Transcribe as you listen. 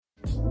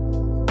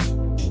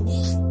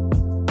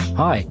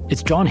Hi,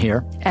 it's John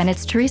here. And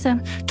it's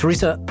Teresa.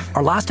 Teresa,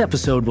 our last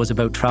episode was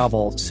about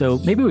travel, so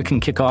maybe we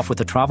can kick off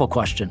with a travel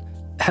question.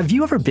 Have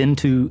you ever been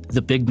to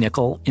the Big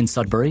Nickel in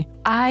Sudbury?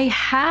 I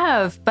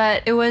have,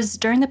 but it was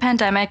during the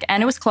pandemic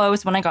and it was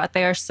closed when I got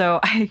there. So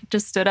I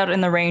just stood out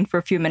in the rain for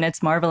a few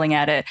minutes marveling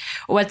at it.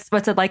 What's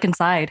it like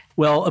inside?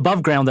 Well,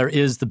 above ground, there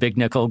is the Big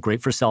Nickel,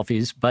 great for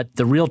selfies, but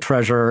the real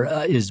treasure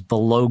is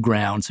below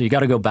ground. So you got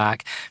to go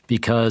back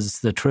because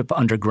the trip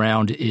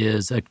underground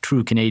is a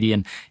true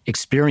Canadian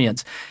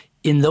experience.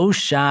 In those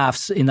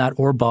shafts, in that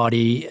ore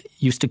body,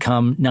 used to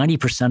come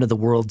 90% of the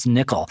world's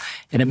nickel.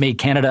 And it made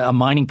Canada a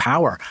mining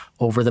power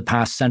over the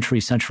past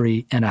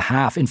century and a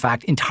half. In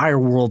fact, entire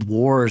world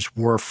wars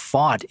were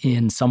fought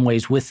in some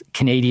ways with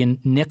Canadian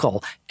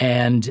nickel.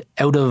 And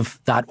out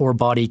of that ore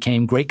body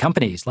came great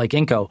companies like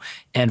Inco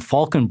and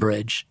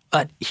Falconbridge.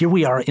 But here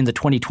we are in the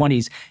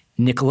 2020s.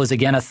 Nickel is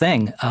again a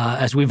thing.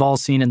 As we've all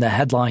seen in the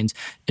headlines,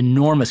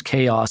 enormous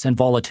chaos and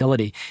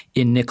volatility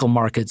in nickel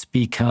markets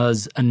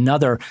because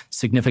another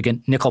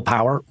significant nickel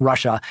power,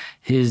 Russia,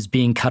 is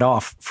being cut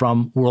off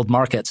from world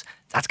markets.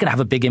 That's going to have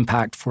a big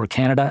impact for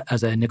Canada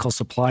as a nickel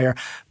supplier,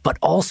 but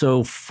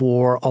also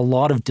for a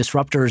lot of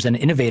disruptors and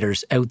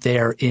innovators out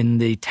there in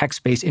the tech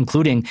space,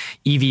 including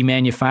EV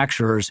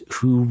manufacturers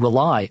who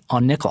rely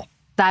on nickel.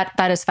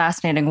 That is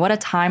fascinating. What a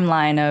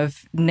timeline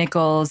of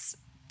nickel's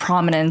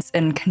prominence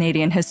in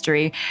Canadian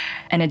history,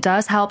 and it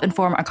does help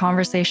inform our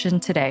conversation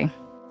today.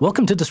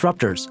 Welcome to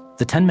Disruptors,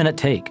 the 10-minute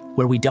take,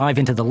 where we dive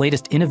into the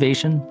latest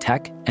innovation,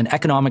 tech, and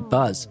economic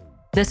buzz.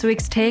 This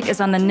week's take is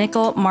on the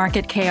nickel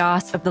market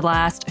chaos of the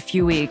last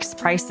few weeks.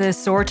 Prices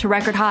soared to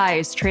record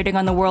highs. Trading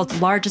on the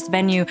world's largest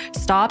venue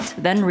stopped,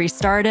 then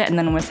restarted, and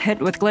then was hit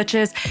with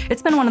glitches.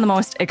 It's been one of the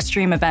most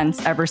extreme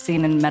events ever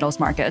seen in metals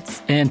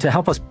markets. And to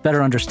help us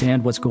better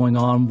understand what's going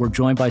on, we're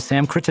joined by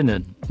Sam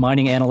Crittenden,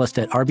 mining analyst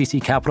at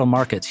RBC Capital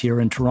Markets here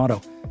in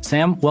Toronto.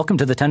 Sam, welcome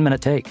to the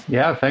 10-minute take.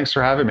 Yeah, thanks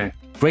for having me.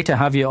 Great to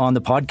have you on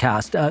the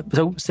podcast.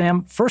 So,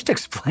 Sam, first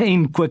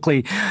explain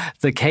quickly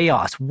the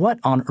chaos. What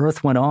on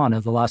earth went on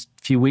in the last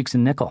few weeks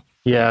in nickel?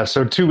 Yeah,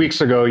 so 2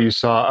 weeks ago, you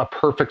saw a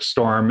perfect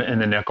storm in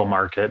the nickel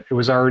market. It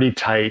was already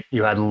tight.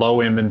 You had low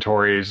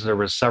inventories. There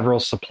was several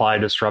supply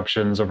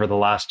disruptions over the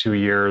last 2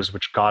 years,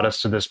 which got us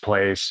to this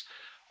place.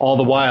 All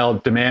the while,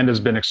 demand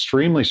has been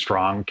extremely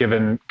strong,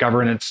 given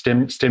government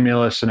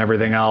stimulus and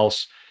everything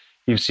else.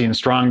 You've seen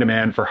strong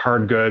demand for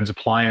hard goods,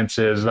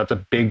 appliances. That's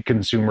a big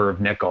consumer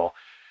of nickel.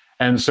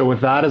 And so with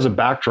that as a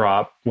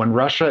backdrop, when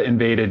Russia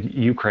invaded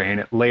Ukraine,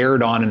 it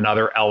layered on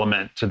another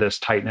element to this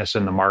tightness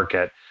in the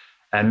market.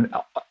 And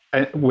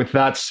with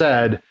that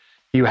said,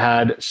 you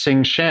had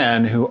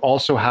Tsingshan, who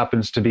also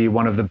happens to be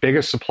one of the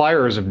biggest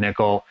suppliers of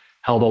nickel,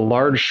 held a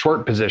large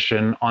short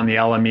position on the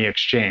LME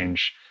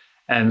exchange.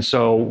 And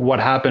so what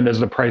happened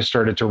as the price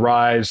started to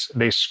rise,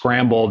 they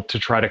scrambled to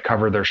try to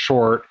cover their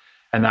short,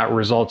 and that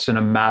results in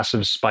a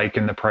massive spike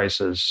in the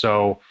prices.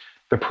 So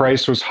the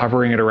price was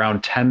hovering at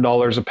around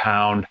 $10 a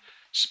pound,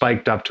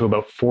 spiked up to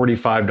about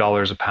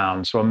 $45 a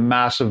pound. So a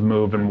massive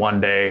move in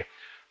one day,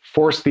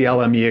 forced the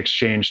LME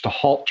exchange to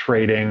halt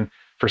trading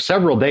for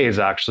several days,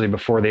 actually,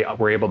 before they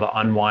were able to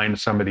unwind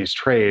some of these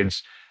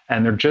trades.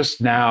 And they're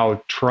just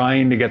now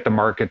trying to get the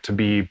market to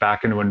be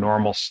back into a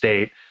normal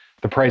state.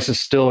 The price is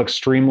still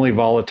extremely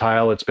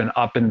volatile. It's been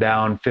up and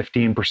down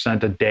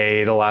 15% a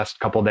day the last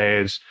couple of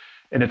days.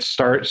 And it's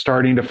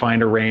starting to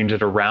find a range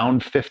at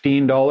around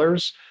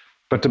 $15.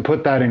 But to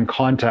put that in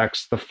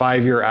context, the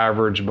 5-year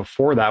average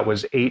before that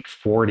was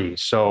 $8.40.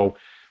 So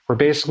we're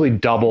basically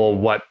double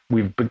what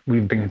we've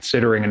been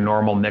considering a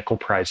normal nickel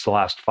price the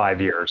last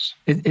 5 years.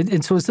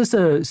 And so is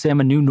this,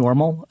 Sam, a new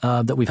normal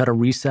that we've had a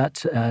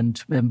reset? And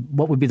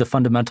what would be the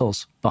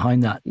fundamentals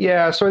behind that?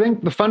 Yeah, so I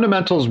think the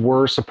fundamentals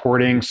were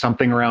supporting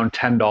something around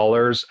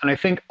 $10. And I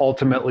think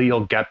ultimately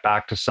you'll get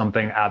back to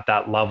something at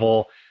that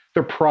level.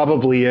 There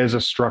probably is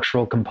a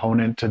structural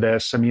component to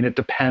this. I mean, it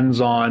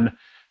depends on,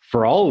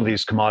 for all of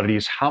these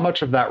commodities, how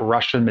much of that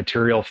Russian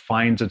material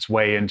finds its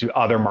way into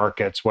other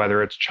markets,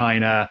 whether it's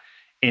China,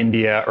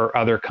 India, or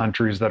other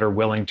countries that are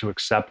willing to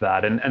accept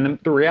that. And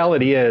the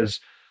reality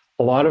is,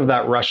 a lot of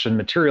that Russian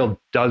material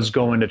does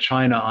go into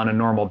China on a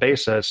normal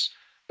basis,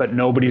 but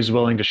nobody's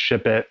willing to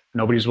ship it,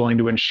 nobody's willing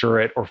to insure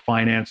it or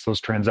finance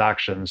those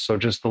transactions. So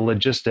just the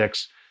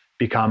logistics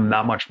become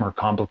that much more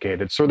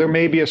complicated. So there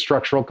may be a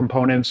structural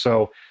component.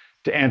 So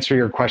to answer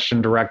your question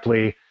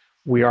directly,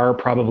 we are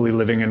probably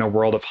living in a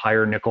world of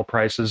higher nickel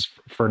prices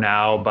for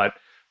now, but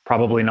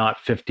probably not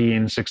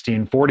 $15,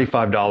 $16,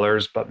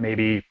 $45, but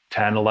maybe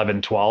 $10,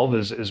 $11,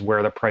 $12 is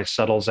where the price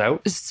settles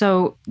out.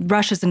 So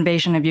Russia's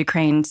invasion of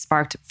Ukraine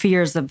sparked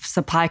fears of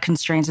supply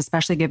constraints,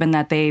 especially given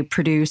that they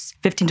produce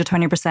 15 to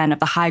 20% of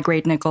the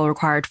high-grade nickel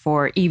required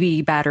for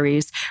EV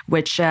batteries,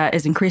 which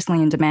is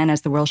increasingly in demand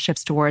as the world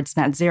shifts towards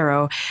net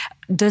zero.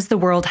 Does the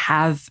world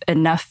have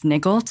enough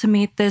nickel to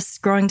meet this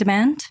growing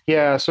demand?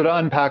 Yeah, so to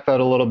unpack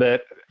that a little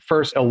bit,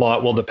 first, a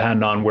lot will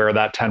depend on where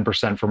that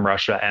 10% from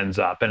Russia ends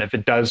up. And if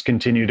it does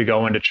continue to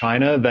go into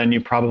China, then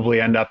you probably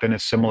end up in a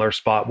similar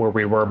spot where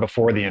we were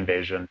before the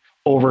invasion.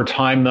 Over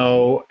time,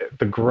 though,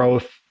 the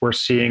growth we're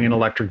seeing in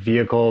electric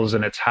vehicles,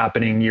 and it's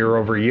happening year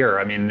over year.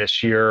 I mean,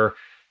 this year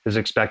is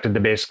expected to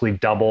basically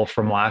double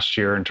from last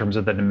year in terms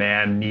of the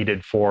demand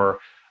needed for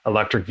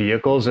electric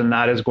vehicles. And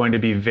that is going to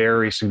be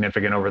very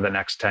significant over the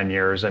next 10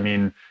 years. I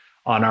mean,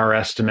 on our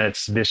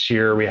estimates this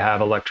year, we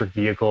have electric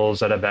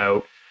vehicles at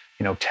about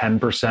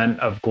 10%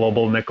 of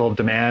global nickel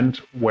demand,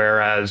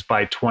 whereas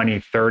by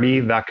 2030,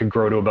 that could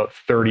grow to about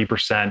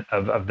 30%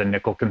 of the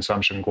nickel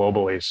consumption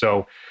globally.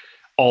 So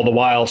all the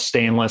while,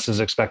 stainless is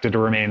expected to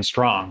remain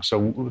strong.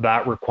 So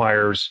that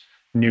requires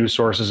new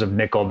sources of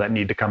nickel that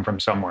need to come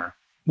from somewhere.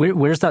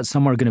 Where's that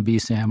somewhere going to be,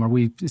 Sam? Are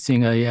we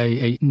seeing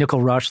a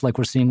nickel rush like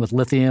we're seeing with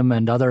lithium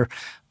and other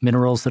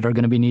minerals that are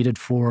going to be needed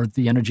for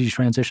the energy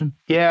transition?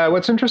 Yeah,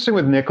 what's interesting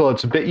with nickel,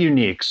 it's a bit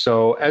unique.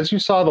 So as you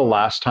saw the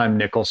last time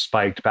nickel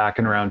spiked back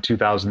in around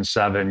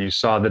 2007, you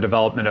saw the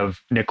development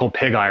of nickel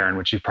pig iron,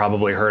 which you've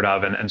probably heard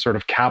of, and sort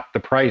of capped the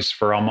price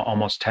for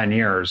almost 10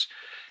 years.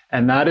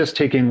 And that is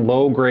taking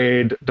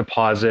low-grade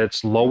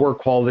deposits, lower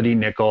quality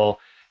nickel,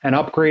 and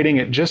upgrading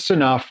it just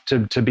enough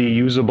to be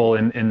usable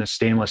in the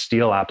stainless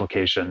steel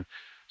application.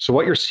 So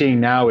what you're seeing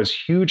now is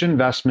huge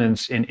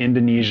investments in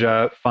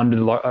Indonesia, funded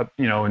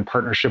in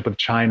partnership with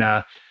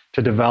China,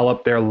 to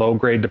develop their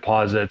low-grade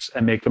deposits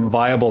and make them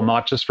viable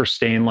not just for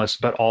stainless,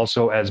 but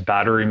also as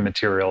battery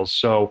materials.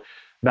 So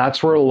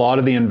that's where a lot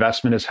of the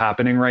investment is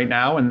happening right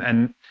now.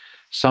 And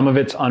some of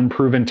it's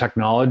unproven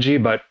technology,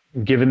 but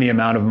given the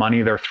amount of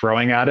money they're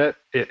throwing at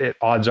it,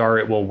 odds are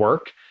it will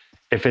work.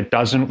 If it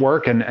doesn't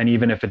work, and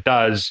even if it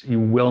does, you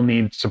will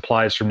need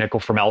supplies from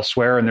nickel from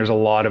elsewhere. And there's a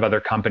lot of other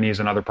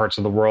companies in other parts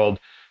of the world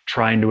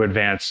trying to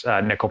advance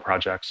nickel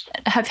projects.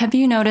 Have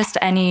you noticed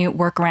any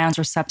workarounds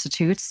or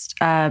substitutes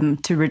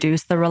to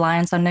reduce the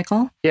reliance on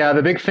nickel? Yeah,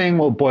 the big thing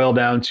will boil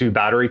down to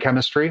battery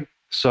chemistry.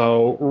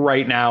 So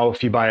right now,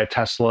 if you buy a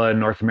Tesla in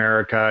North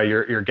America,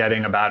 you're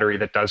getting a battery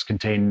that does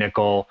contain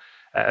nickel,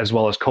 as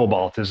well as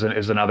cobalt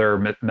is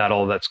another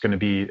metal that's going to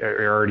be,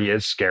 already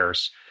is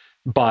scarce.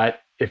 But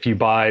if you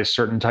buy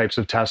certain types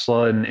of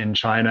Tesla in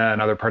China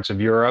and other parts of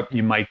Europe,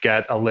 you might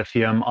get a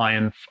lithium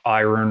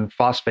iron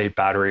phosphate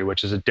battery,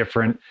 which is a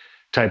different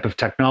type of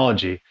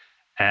technology.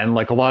 And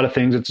like a lot of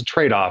things, it's a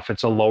trade-off.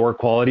 It's a lower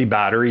quality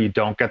battery. You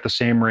don't get the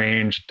same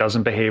range. It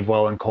doesn't behave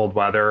well in cold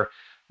weather,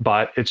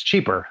 but it's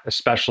cheaper,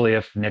 especially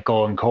if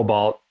nickel and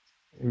cobalt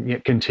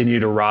continue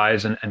to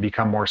rise and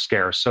become more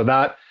scarce. So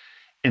that,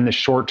 in the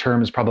short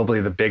term, is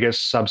probably the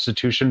biggest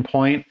substitution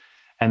point.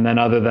 And then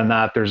other than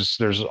that, there's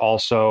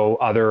also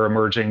other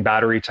emerging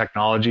battery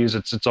technologies.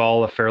 It's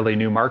all a fairly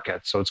new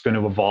market. So it's going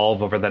to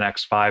evolve over the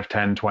next 5,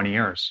 10, 20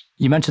 years.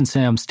 You mentioned,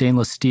 Sam,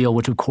 stainless steel,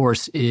 which of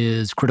course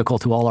is critical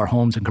to all our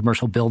homes and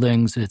commercial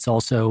buildings. It's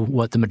also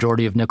what the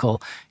majority of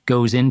nickel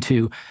goes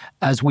into.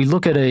 As we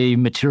look at a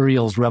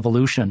materials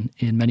revolution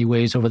in many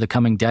ways over the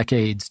coming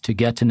decades to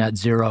get to net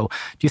zero,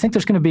 do you think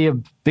there's going to be a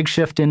big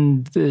shift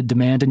in the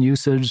demand and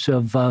usage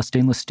of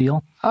stainless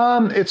steel?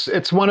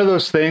 It's one of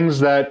those things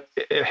that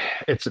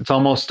it's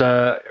almost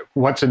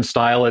what's in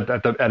style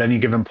at any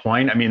given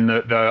point. I mean,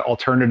 the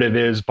alternative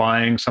is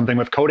buying something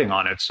with coating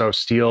on it. So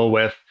steel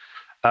with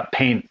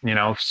paint,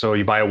 so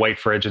you buy a white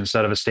fridge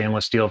instead of a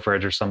stainless steel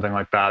fridge or something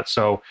like that.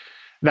 So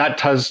that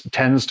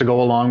tends to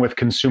go along with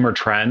consumer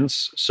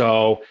trends.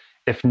 So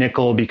if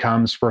nickel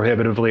becomes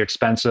prohibitively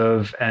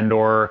expensive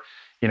or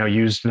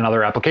used in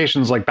other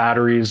applications like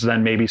batteries,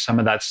 then maybe some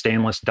of that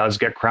stainless does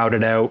get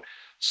crowded out.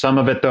 Some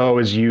of it, though,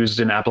 is used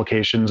in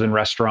applications in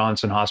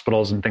restaurants and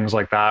hospitals and things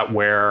like that,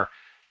 where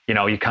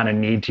you kind of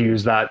need to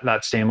use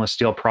that stainless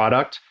steel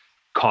product.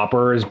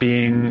 Copper is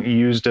being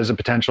used as a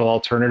potential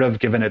alternative,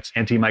 given its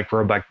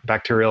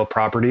antimicrobial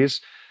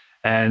properties.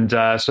 And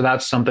so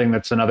that's something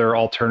that's another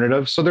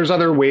alternative. So there's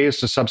other ways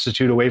to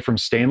substitute away from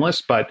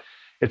stainless, but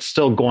it's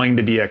still going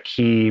to be a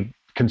key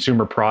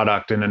consumer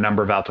product in a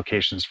number of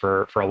applications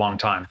for a long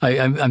time.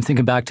 I'm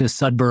thinking back to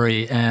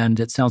Sudbury, and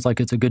it sounds like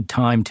it's a good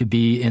time to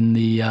be in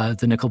the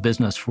nickel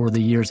business for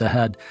the years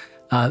ahead.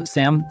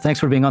 Sam, thanks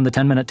for being on the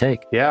 10-Minute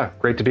Take. Yeah,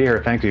 great to be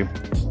here. Thank you.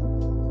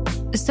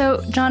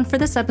 So, John, for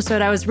this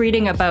episode, I was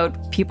reading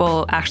about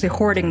people actually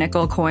hoarding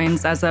nickel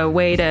coins as a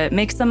way to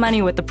make some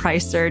money with the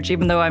price surge,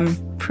 even though I'm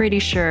pretty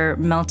sure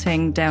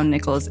melting down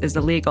nickels is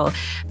illegal.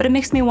 But it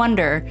makes me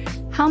wonder,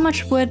 how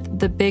much would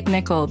the big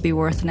nickel be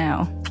worth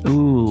now?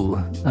 Ooh,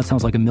 that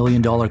sounds like $1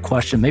 million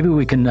question. Maybe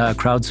we can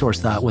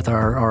crowdsource that with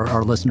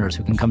our listeners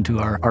who can come to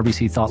our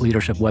RBC Thought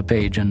Leadership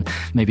webpage and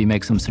maybe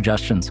make some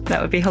suggestions.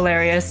 That would be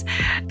hilarious.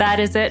 That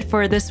is it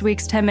for this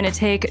week's 10-Minute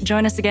Take.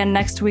 Join us again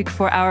next week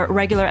for our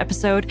regular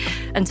episode.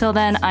 Until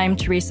then, I'm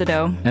Teresa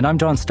Doe. And I'm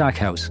John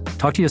Stackhouse.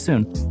 Talk to you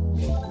soon.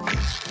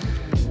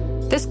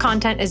 This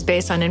content is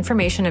based on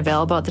information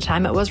available at the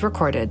time it was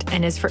recorded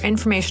and is for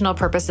informational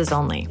purposes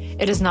only.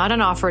 It is not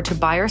an offer to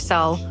buy or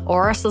sell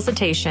or a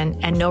solicitation,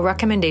 and no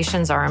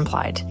recommendations are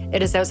implied.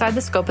 It is outside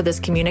the scope of this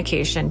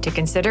communication to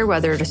consider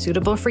whether it is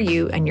suitable for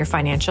you and your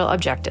financial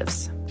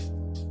objectives.